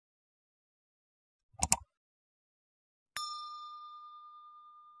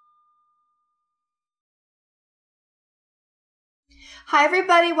Hi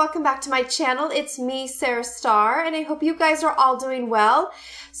everybody, welcome back to my channel. It's me, Sarah Starr, and I hope you guys are all doing well.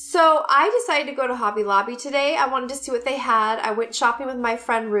 So I decided to go to Hobby Lobby today. I wanted to see what they had. I went shopping with my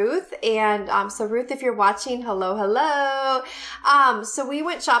friend Ruth, and so Ruth, if you're watching, hello, hello. So we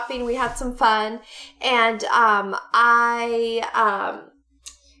went shopping, we had some fun, and what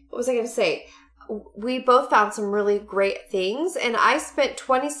was I going to say? We both found some really great things, and I spent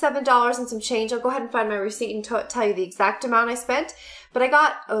 $27 and some change. I'll go ahead and find my receipt and tell you the exact amount I spent, but I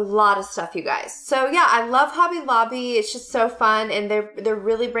got a lot of stuff, you guys. So yeah, I love Hobby Lobby. It's just so fun, and they're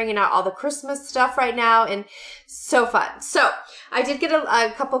really bringing out all the Christmas stuff right now, and so fun. So I did get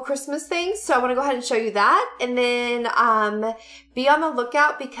a couple Christmas things, so I want to go ahead and show you that, and then be on the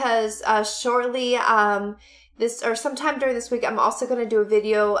lookout because shortly sometime during this week, I'm also going to do a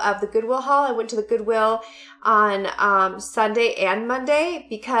video of the Goodwill haul. I went to the Goodwill on Sunday and Monday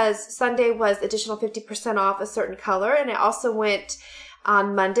because Sunday was additional 50% off a certain color, and I also went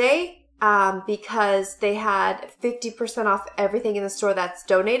on Monday because they had 50% off everything in the store that's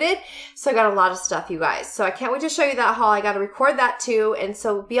donated. So I got a lot of stuff, you guys. So I can't wait to show you that haul. I got to record that too, and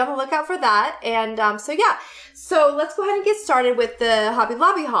so be on the lookout for that. And so yeah, so let's go ahead and get started with the Hobby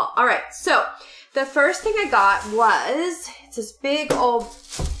Lobby haul. All right, so the first thing I got was, it's this big old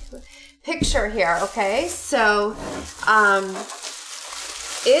picture here, okay? So,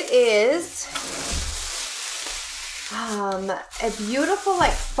 it is a beautiful,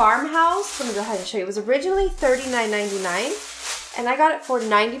 like, farmhouse. Let me go ahead and show you. It was originally $39.99, and I got it for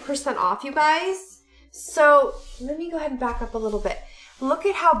 90% off, you guys. So, let me go ahead and back up a little bit. Look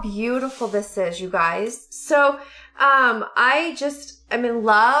at how beautiful this is, you guys. So, I'm in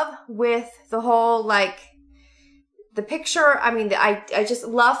love with the whole, like, the picture. I mean, I just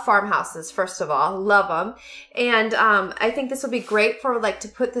love farmhouses, first of all. Love them. And I think this would be great for, like, to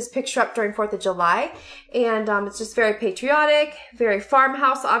put this picture up during 4th of July. And it's just very patriotic, very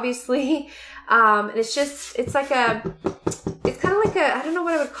farmhouse, obviously. And it's kind of like I don't know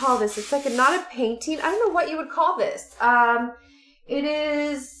what I would call this. It's like not a painting. I don't know what you would call this.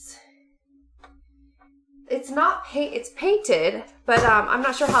 It's painted, but I'm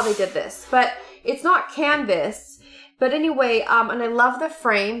not sure how they did this, but it's not canvas. But anyway, and I love the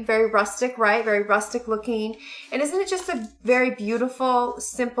frame, very rustic, right? Very rustic looking. And isn't it just a very beautiful,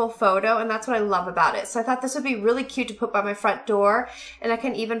 simple photo? And that's what I love about it. So I thought this would be really cute to put by my front door. And I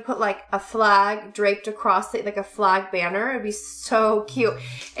can even put like a flag draped across it, like a flag banner. It'd be so cute.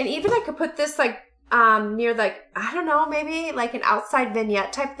 And even I could put this like near, like, I don't know, maybe like an outside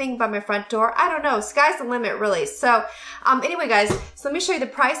vignette type thing by my front door. I don't know. Sky's the limit, really. So anyway, guys, so let me show you the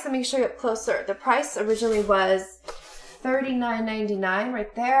price. Let me show you up closer. The price originally was $39.99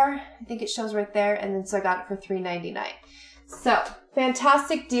 right there. I think it shows right there. And then so I got it for $3.99. So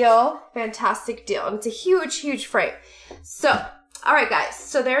fantastic deal. Fantastic deal. And it's a huge, huge frame. So, all right, guys.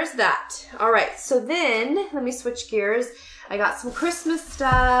 So there's that. All right. So then let me switch gears. I got some Christmas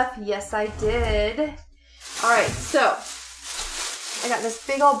stuff. Yes, I did. All right, so I got this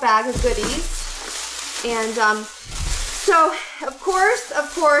big old bag of goodies. And so, of course,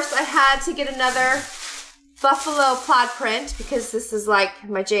 I had to get another buffalo plaid print because this is like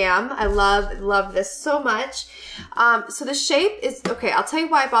my jam. I love this so much. So the shape is, okay, I'll tell you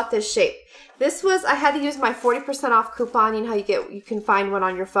why I bought this shape. This was, I had to use my 40% off coupon. You know how you can find one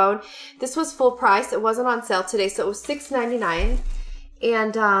on your phone. This was full price. It wasn't on sale today, so it was $6.99.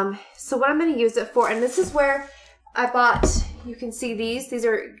 And so what I'm going to use it for, and this is where I bought, you can see these. These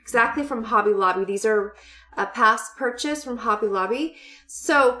are exactly from Hobby Lobby. These are a past purchase from Hobby Lobby.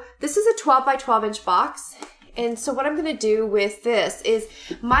 So this is a 12 by 12 inch box. And so what I'm going to do with this is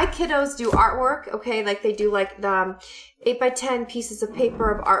my kiddos do artwork, okay? Like they do like 8 by 10 pieces of paper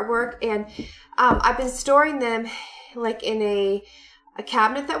of artwork. And I've been storing them like in a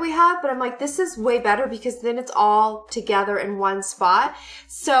cabinet that we have, but I'm like, this is way better because then it's all together in one spot.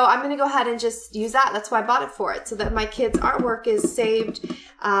 So I'm going to go ahead and just use that. That's why I bought it for it, so that my kids' artwork is saved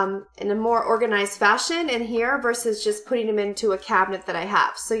in a more organized fashion in here versus just putting them into a cabinet that I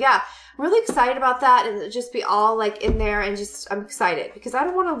have. So yeah, I'm really excited about that, and it'll just be all like in there, and just I'm excited because I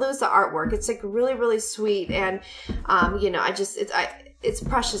don't want to lose the artwork. It's like really, really sweet, and you know, it's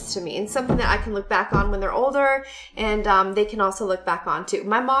precious to me and something that I can look back on when they're older, and they can also look back on too.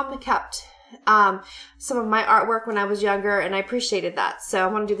 My mom kept some of my artwork when I was younger, and I appreciated that. So I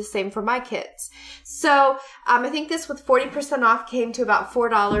want to do the same for my kids. So I think this with 40% off came to about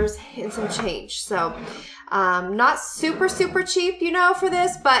 $4 and some change. So not super, super cheap, you know, for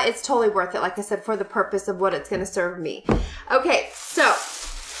this, but it's totally worth it. Like I said, for the purpose of what it's going to serve me. Okay, so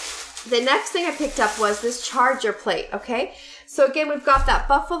The next thing I picked up was this charger plate, okay? So again, we've got that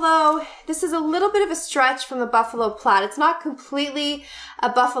buffalo. This is a little bit of a stretch from the buffalo plaid. It's not completely a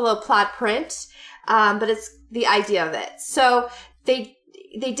buffalo plaid print, but it's the idea of it. So they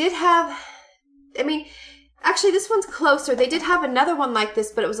did have, I mean, actually this one's closer. They did have another one like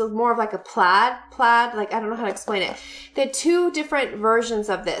this, but it was more of like a plaid, like I don't know how to explain it. They had two different versions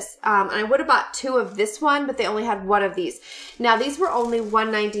of this. And I would have bought two of this one, but they only had one of these. Now these were only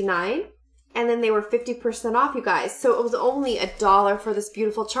 $1.99. And then they were 50% off, you guys. So it was only $1 for this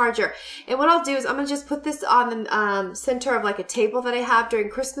beautiful charger. And what I'll do is I'm going to just put this on the center of like a table that I have during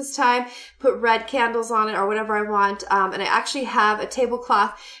Christmas time, put red candles on it or whatever I want. And I actually have a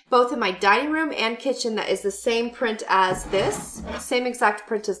tablecloth both in my dining room and kitchen that is the same print as this, same exact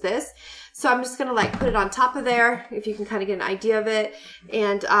print as this. So I'm just going to like put it on top of there, if you can kind of get an idea of it.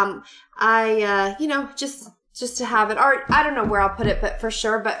 And you know, just to have it, or I don't know where I'll put it, but for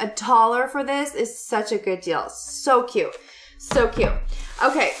sure, but $1 for this is such a good deal. So cute. So cute.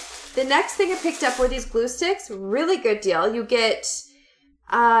 Okay. The next thing I picked up were these glue sticks. Really good deal. You get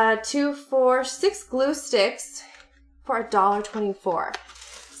 2, 4, 6 glue sticks for $1.24.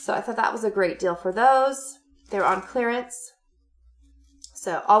 So I thought that was a great deal for those. They were on clearance.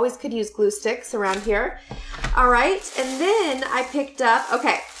 So always could use glue sticks around here. All right. And then I picked up,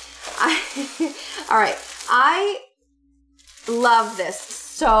 okay. All right. I love this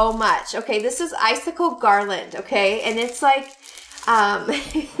so much. Okay, this is icicle garland, okay? And it's like,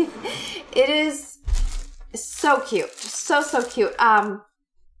 it is so cute. So cute. My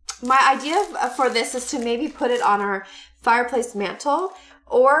idea for this is to maybe put it on our fireplace mantle,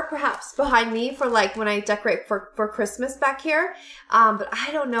 or perhaps behind me for like when I decorate for Christmas back here. But I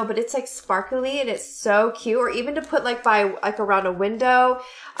don't know, but it's like sparkly and it's so cute. Or even to put like by like around a window.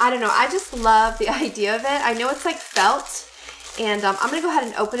 I don't know. I just love the idea of it. I know it's like felt. And I'm going to go ahead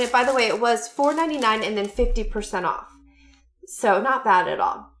and open it. By the way, it was $4.99 and then 50% off. So not bad at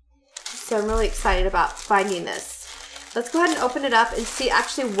all. So I'm really excited about finding this. Let's go ahead and open it up and see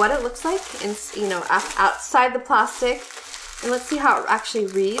actually what it looks like. And, you know, outside the plastic. And let's see how it actually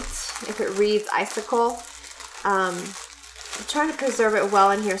reads, if it reads icicle. I'm trying to preserve it well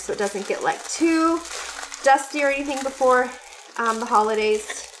in here so it doesn't get like too dusty or anything before the holidays.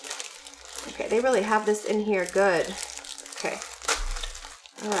 Okay, they really have this in here good. Okay.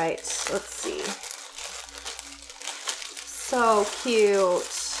 All right, let's see. So cute.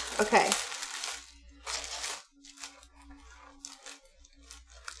 Okay.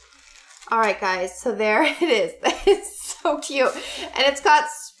 All right, guys, so there it is. That is so cute. And it's got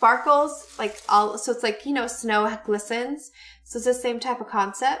sparkles, like all, so it's like, you know, snow glistens. So it's the same type of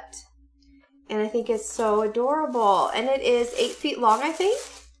concept. And I think it's so adorable. And it is 8 feet long, I think.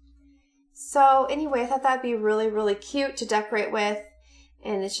 So anyway, I thought that'd be really, really cute to decorate with.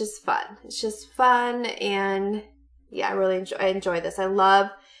 And it's just fun. It's just fun. And yeah, I really enjoy this. I love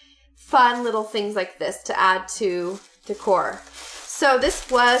fun little things like this to add to decor. So this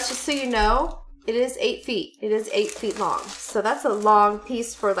was, just so you know, it is 8 feet. It is 8 feet long. So that's a long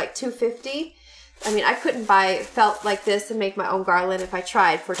piece for like $2.50. I mean, I couldn't buy felt like this and make my own garland if I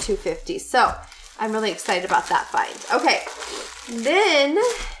tried for $2.50. So I'm really excited about that find. Okay, then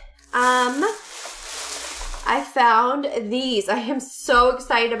I found these. I am so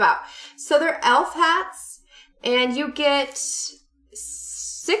excited about. So they're elf hats, and you get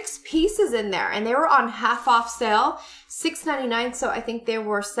 6 pieces in there, and they were on half off sale. $6.99, so I think there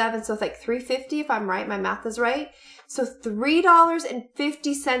were 7, so it's like $3.50 if I'm right, my math is right. So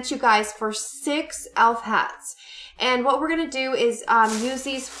 $3.50, you guys, for 6 elf hats. And what we're gonna do is use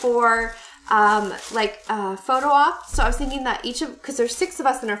these for photo op. So I was thinking that each of, because there's 6 of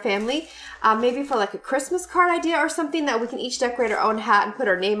us in our family, maybe for like a Christmas card idea or something that we can each decorate our own hat and put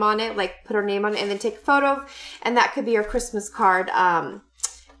our name on it, like put our name on it and then take a photo. And that could be our Christmas card,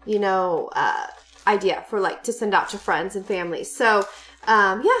 you know, idea for like to send out to friends and family. So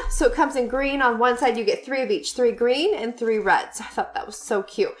yeah, so it comes in green. On one side you get 3 of each, 3 green and 3 reds. I thought that was so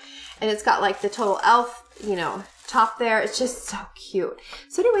cute. And it's got like the total elf, you know, top there. It's just so cute.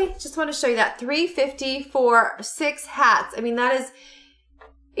 So anyway, just want to show you that. $3.50 for 6 hats. I mean, that is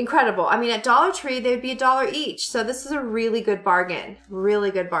incredible. I mean, at Dollar Tree they would be $1 each. So this is a really good bargain. Really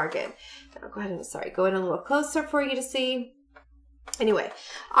good bargain. I'll go ahead and go in a little closer for you to see. Anyway,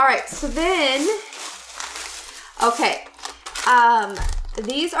 all right, so then, okay,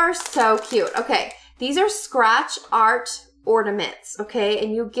 these are so cute. Okay, these are scratch art ornaments, okay,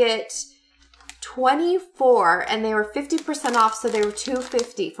 and you get 24, and they were 50% off, so they were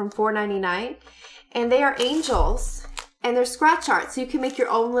 $2.50 from $4.99, and they are angels, and they're scratch art, so you can make your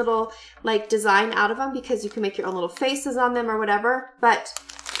own little, like, design out of them, because you can make your own little faces on them or whatever, but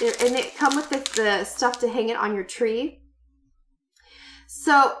And it come with the stuff to hang it on your tree.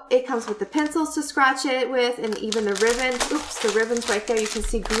 So it comes with the pencils to scratch it with, and even the ribbon. Oops, the ribbon's right there. You can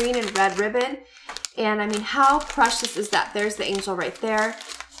see green and red ribbon. And I mean, how precious is that? There's the angel right there.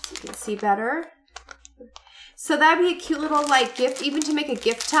 So you can see better. So that'd be a cute little like gift, even to make a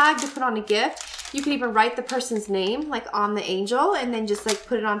gift tag to put on a gift. You can even write the person's name like on the angel and then just like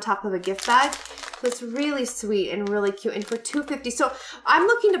put it on top of a gift bag. So it's really sweet and really cute. And for $2.50, so I'm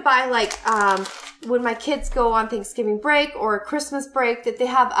looking to buy like when my kids go on Thanksgiving break or Christmas break, that they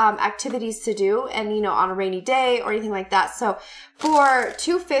have activities to do, and you know, on a rainy day or anything like that. So for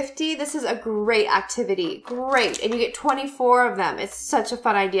 $2.50, this is a great activity. Great. And you get 24 of them. It's such a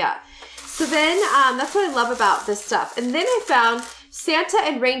fun idea. So then that's what I love about this stuff. And then I found Santa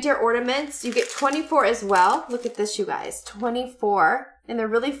and reindeer ornaments. You get 24 as well. Look at this, you guys, 24. And they're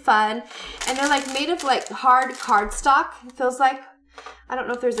really fun. And they're like made of like hard cardstock. It feels like, I don't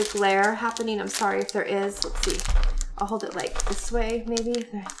know if there's a glare happening. I'm sorry if there is. Let's see. I'll hold it like this way, maybe.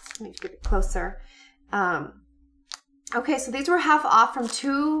 Let me get it closer. Okay, so these were half off from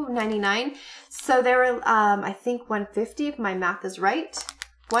 $2.99. So they were, I think $1.50 if my math is right.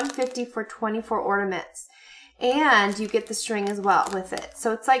 $1.50 for 24 ornaments. And you get the string as well with it.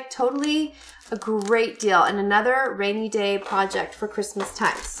 So it's like totally a great deal and another rainy day project for Christmas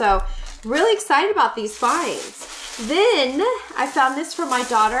time. So really excited about these finds. Then I found this for my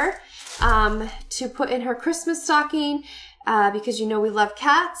daughter to put in her Christmas stocking because you know we love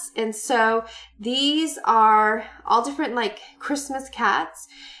cats. And so these are all different like Christmas cats,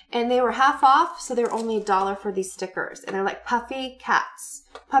 and they were half off. So they were only $1 for these stickers, and they're like puffy cat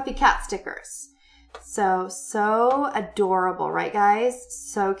stickers. So adorable, right guys?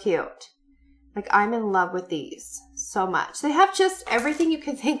 So cute. Like I'm in love with these so much. They have just everything you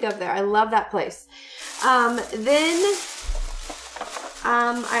can think of there. I love that place. Then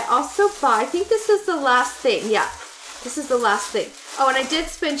I also bought, I think this is the last thing. Yeah, this is the last thing. Oh, and I did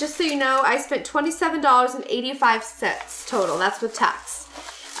spend, just so you know, I spent $27.85 total. That's with tax.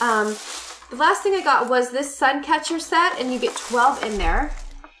 The last thing I got was this sun catcher set, and you get 12 in there.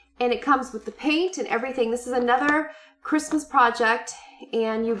 And it comes with the paint and everything. This is another Christmas project,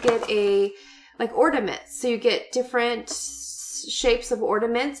 and you get a like ornaments. So you get different shapes of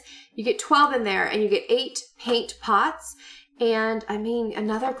ornaments. You get 12 in there, and you get 8 paint pots. And I mean,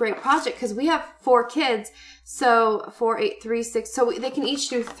 another great project because we have 4 kids. So 4, 8, 3, 6. So they can each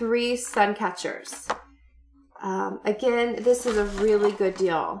do 3 sun catchers. Again, this is a really good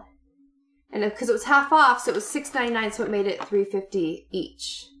deal. And because it was half off, so it was $6.99, so it made it $3.50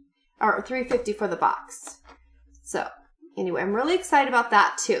 each. Or $3.50 for the box. So anyway, I'm really excited about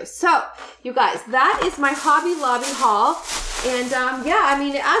that too. So you guys, that is my Hobby Lobby haul. And yeah, I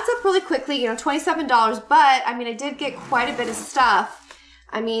mean, it adds up really quickly, you know, $27, but I mean, I did get quite a bit of stuff.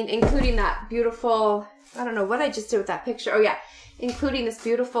 I mean, including that beautiful, I don't know what I just did with that picture. Oh yeah, including this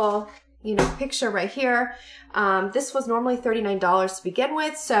beautiful, you know, picture right here. This was normally $39 to begin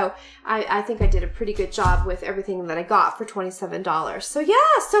with, so I think I did a pretty good job with everything that I got for $27. So yeah,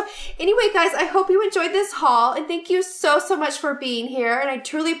 so anyway guys, I hope you enjoyed this haul, and thank you so much for being here, and I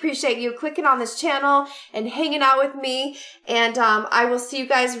truly appreciate you clicking on this channel and hanging out with me, and I will see you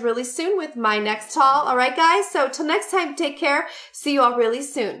guys really soon with my next haul. All right guys, so till next time, take care. See you all really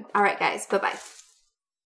soon. All right guys, bye-bye.